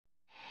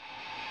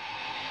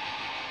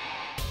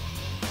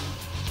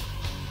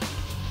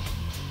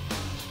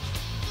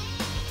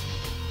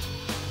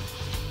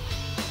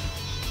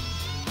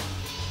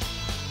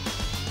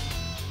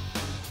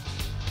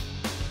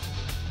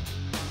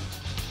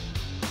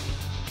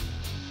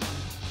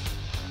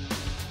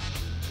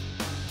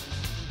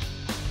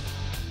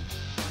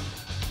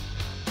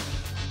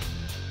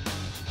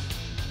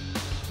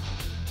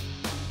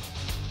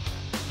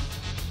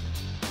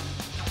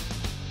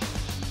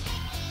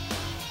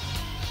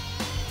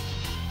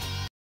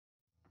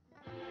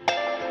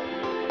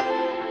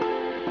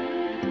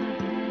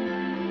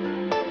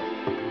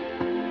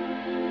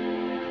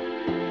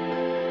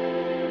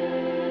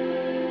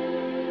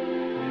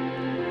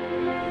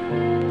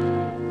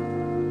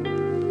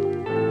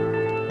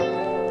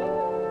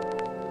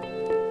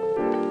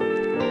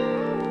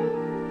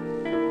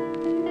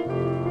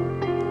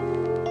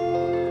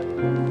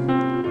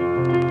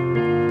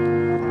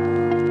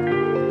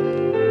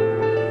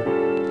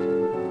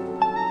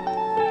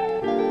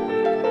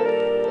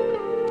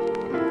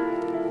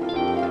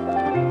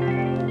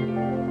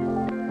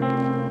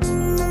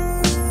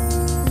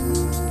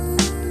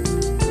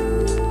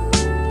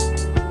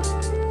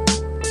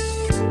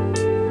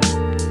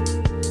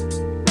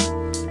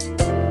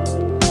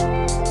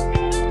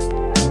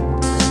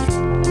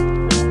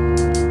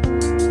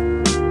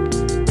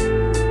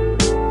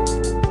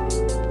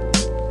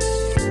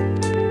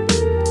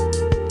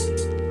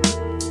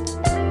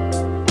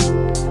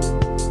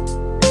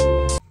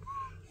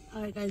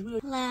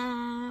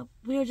guys,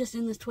 we were just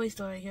in this toy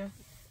store right here.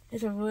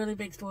 It's a really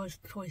big toy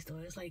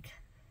store. It's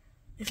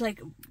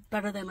like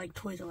better than like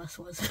Toys R Us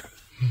was.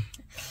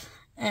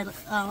 And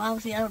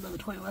obviously I don't know the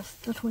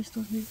toy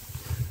store name.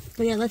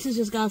 But yeah, Lexus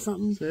just got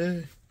something.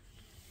 Say.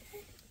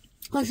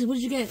 Lexus, what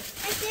did you get?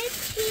 I did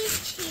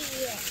Peachy.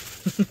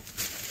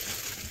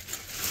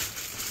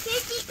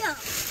 Here you go,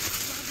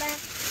 Mama.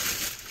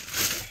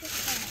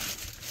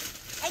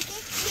 I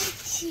did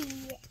Peachy.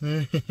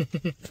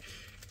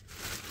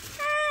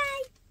 Hi.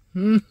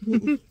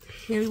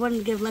 Yeah, we wanted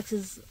to give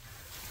Lexus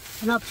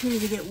an opportunity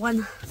to get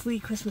one free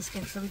Christmas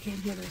gift, so we came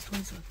here to this toy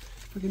store.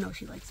 We know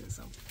she likes it,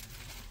 so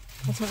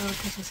that's her little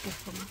Christmas gift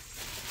from us.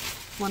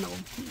 One of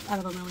them, out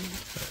of a million.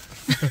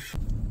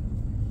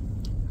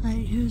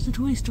 Alright, here's the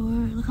toy store.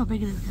 Look how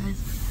big it is, guys.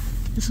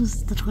 This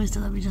was the toy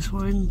store that we just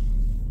were in.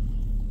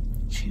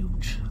 It's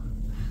huge.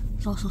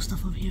 There's also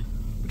stuff over here,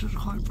 which is a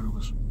car in front of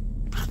us.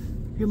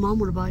 Your mom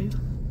would buy you.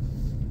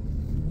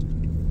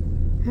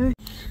 Here.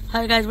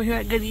 Alright guys, we're here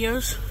at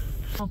Goodyear's.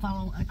 We'll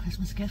follow a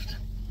Christmas gift.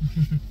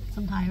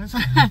 Some tires.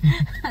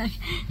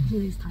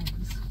 These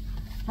tires.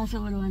 That's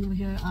what we're doing. We're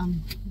here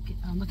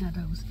looking at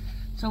those.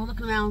 So we're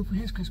looking around for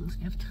his Christmas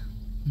gift.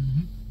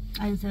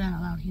 I didn't say that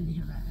out loud. He didn't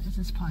hear that. It's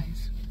a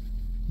surprise.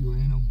 You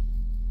ain't him.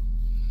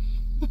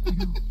 I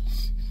know.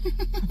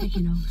 I think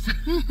he knows.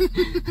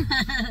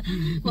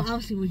 Well,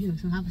 obviously we're here,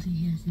 so obviously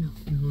he has to know.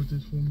 You hold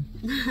this for me?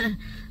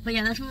 But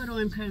yeah, that's what we're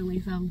doing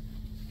currently, so.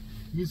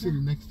 You can sit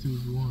next to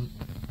if you want.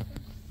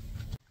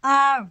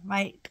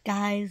 Alright,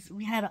 guys.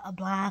 We had a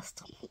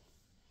blast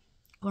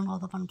going to all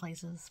the fun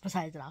places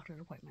besides the doctor's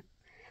appointment.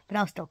 But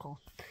that was still cool.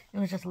 It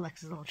was just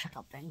Alexa's little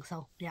checkup thing,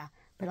 so yeah.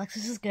 But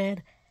Alexis is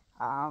good.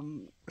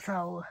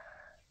 So,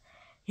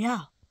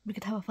 yeah. We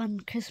could have a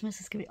fun Christmas.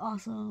 It's gonna be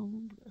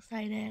awesome.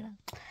 Excited.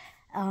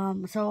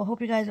 So I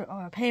hope you guys are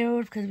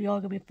prepared because we all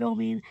gonna be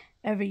filming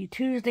every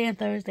Tuesday and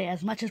Thursday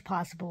as much as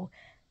possible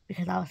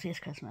because obviously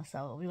it's Christmas.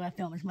 So we want to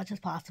film as much as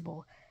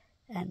possible,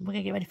 and we're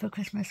gonna get ready for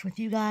Christmas with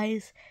you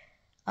guys.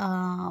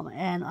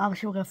 And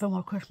obviously we're gonna film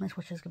more Christmas,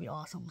 which is gonna be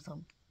awesome.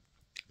 So,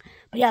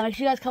 but yeah, make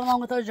sure you guys come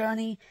along with our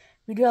journey.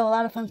 We do have a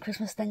lot of fun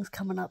Christmas things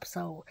coming up,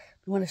 so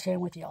we want to share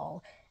them with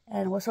y'all.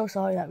 And we're so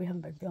sorry that we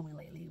haven't been filming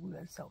lately. We've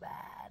been so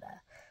bad.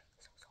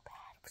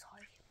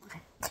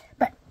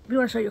 But we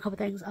want to show you a couple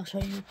things. I'll show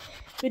you.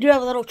 We do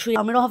have a little tree.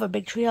 We don't have a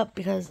big tree up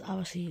because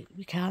obviously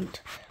we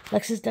can't.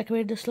 Lexus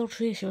decorated this little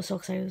tree. She was so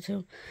excited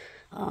too.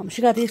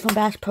 She got these from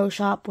Bass Pro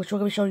Shop, which we're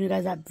gonna be showing you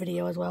guys that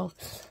video as well.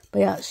 But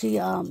yeah, she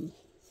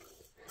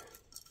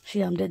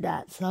did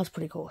that, so that was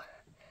pretty cool.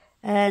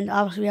 And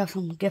obviously we have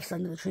some gifts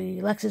under the tree.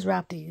 Lexus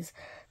wrapped these.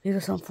 These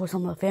are some for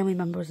some of the family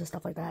members and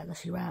stuff like that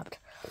she wrapped.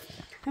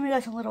 And we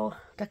got some little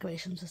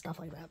decorations and stuff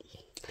like that.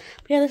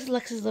 But yeah, this is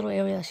Lexus' little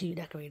area that she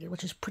decorated,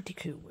 which is pretty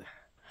cool.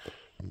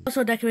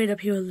 Also decorated up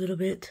here a little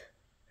bit.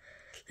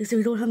 Like I said,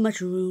 we don't have much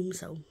room,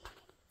 so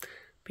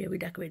yeah, we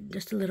decorated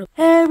just a little.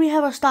 And we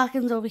have our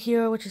stockings over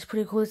here, which is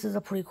pretty cool. This is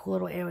a pretty cool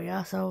little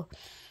area, so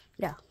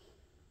yeah.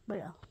 But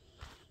yeah,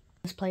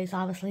 this place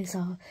obviously,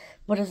 so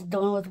we're just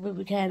doing what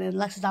we can, and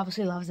Lexus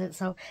obviously loves it,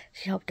 so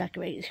she helped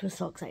decorate. She was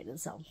so excited,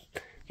 so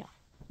yeah.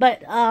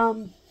 But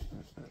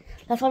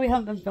that's why we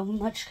haven't been filming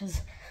much because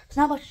there's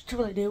not much to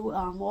really do. We're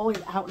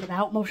always out and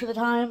about most of the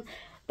time,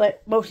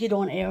 but mostly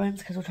doing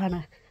errands because we're trying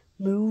to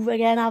move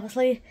again,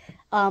 obviously.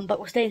 But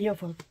we're staying here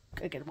for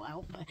a good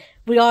while. But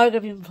we are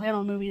going to be planning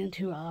on moving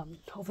into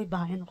hopefully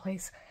buying a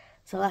place.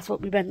 So that's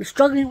what we've been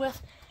struggling with,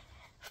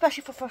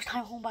 especially for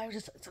first-time home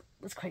buyers.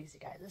 It's crazy,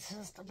 guys. This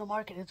is the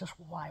market is just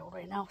wild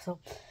right now. So,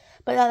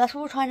 but yeah, that's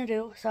what we're trying to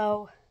do.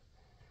 So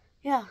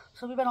yeah,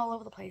 so we've been all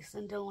over the place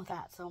and dealing with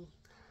that. So,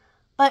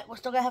 but we're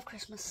still gonna have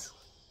Christmas.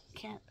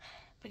 Can't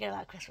forget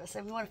about Christmas,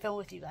 and we want to film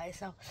with you guys.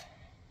 So.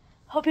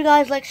 Hope you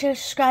guys like, share,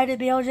 subscribe to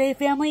BLJ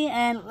family,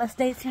 and let's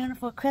stay tuned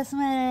for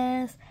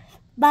Christmas.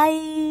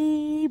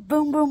 Bye.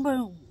 Boom, boom,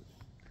 boom.